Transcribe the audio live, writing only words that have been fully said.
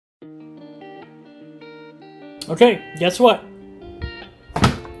Okay, guess what? I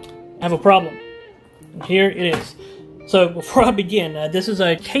have a problem. Here it is. So before I begin, this is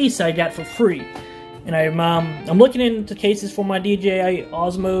a case I got for free, and I'm looking into cases for my DJI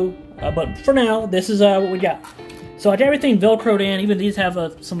OSMO, but for now, this is what we got. So I got everything Velcroed in. Even these have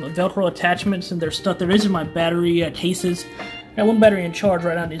some Velcro attachments, and they're stuck there. This is my battery cases. I got one battery in charge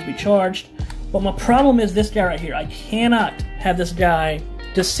right now, it needs to be charged. But my problem is this guy right here. I cannot have this guy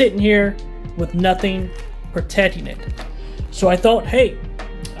just sitting here with nothing protecting it. So I thought, hey,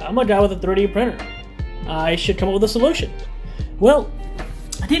 I'm a guy with a 3D printer. I should come up with a solution. Well,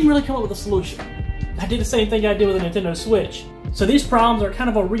 I didn't really come up with a solution. I did the same thing I did with a Nintendo Switch. So these problems are kind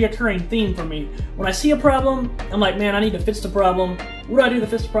of a reoccurring theme for me. When I see a problem, I'm like, man, I need to fix the problem. What do I do to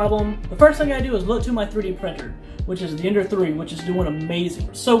fix the problem? The first thing I do is look to my 3D printer, which is the Ender 3, which is doing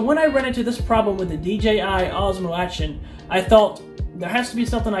amazing. So when I ran into this problem with the DJI OSMO Action, I thought, there has to be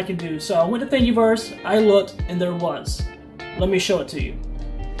something I can do. So I went to Thingiverse, I looked, and there was. Let me show it to you.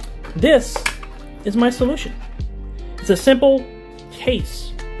 This is my solution. It's a simple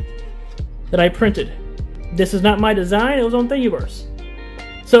case that I printed. This is not my design, it was on Thingiverse.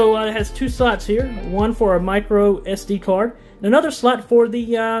 So it has two slots here, one for a micro SD card, and another slot for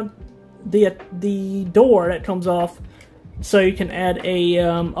the door that comes off so you can add a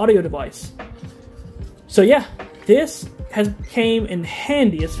audio device. So yeah, this came in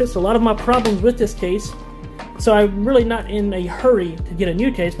handy. It fits a lot of my problems with this case. So I'm really not in a hurry to get a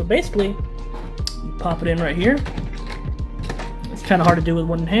new case, but basically, you pop it in right here. It's kind of hard to do with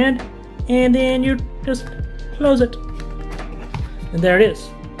one hand. And then you just close it. And there it is.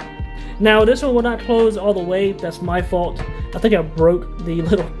 Now this one will not close all the way. That's my fault. I think I broke the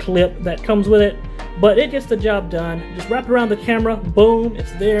little clip that comes with it. But it gets the job done. Just wrap it around the camera. Boom,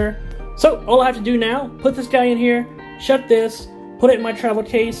 it's there. So all I have to do now, put this guy in here, shut this, put it in my travel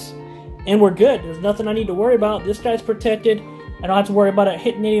case, and we're good. There's nothing I need to worry about. This guy's protected. I don't have to worry about it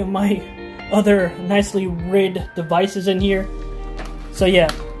hitting any of my other nicely rigged devices in here. So yeah,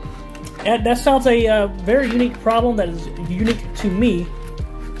 that sounds a very unique problem that is unique to me.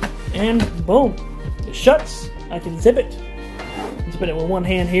 And boom, it shuts. I can zip it. Zip it with one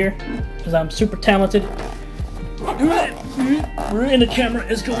hand here because I'm super talented. And the camera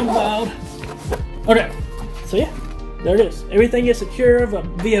is going wild. Okay, so yeah, there it is. Everything is secure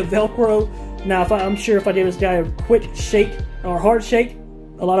via Velcro. Now, I'm sure if I give this guy a quick shake or hard shake,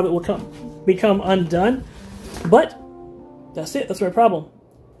 a lot of it will become undone. But that's it. That's my problem.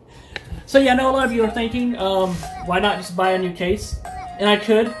 So yeah, I know a lot of you are thinking, why not just buy a new case? And I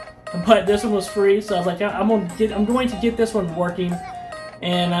could, but this one was free, so I was like, I'm going to get this one working,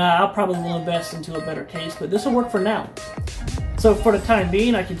 and I'll probably will invest into a better case, but this will work for now. So for the time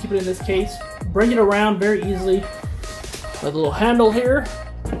being, I can keep it in this case, bring it around very easily, with a little handle here,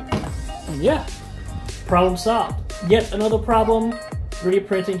 and yeah, problem solved. Yet another problem 3D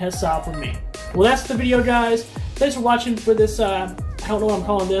printing has solved for me. Well, that's the video, guys. Thanks for watching for this, I don't know what I'm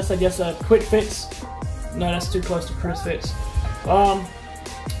calling this, I guess a quick fix. No, that's too close to Chris fix. I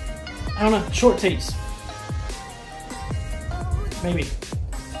don't know, short takes. Maybe.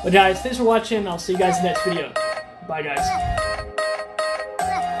 But guys, thanks for watching. I'll see you guys in the next video. Bye, guys.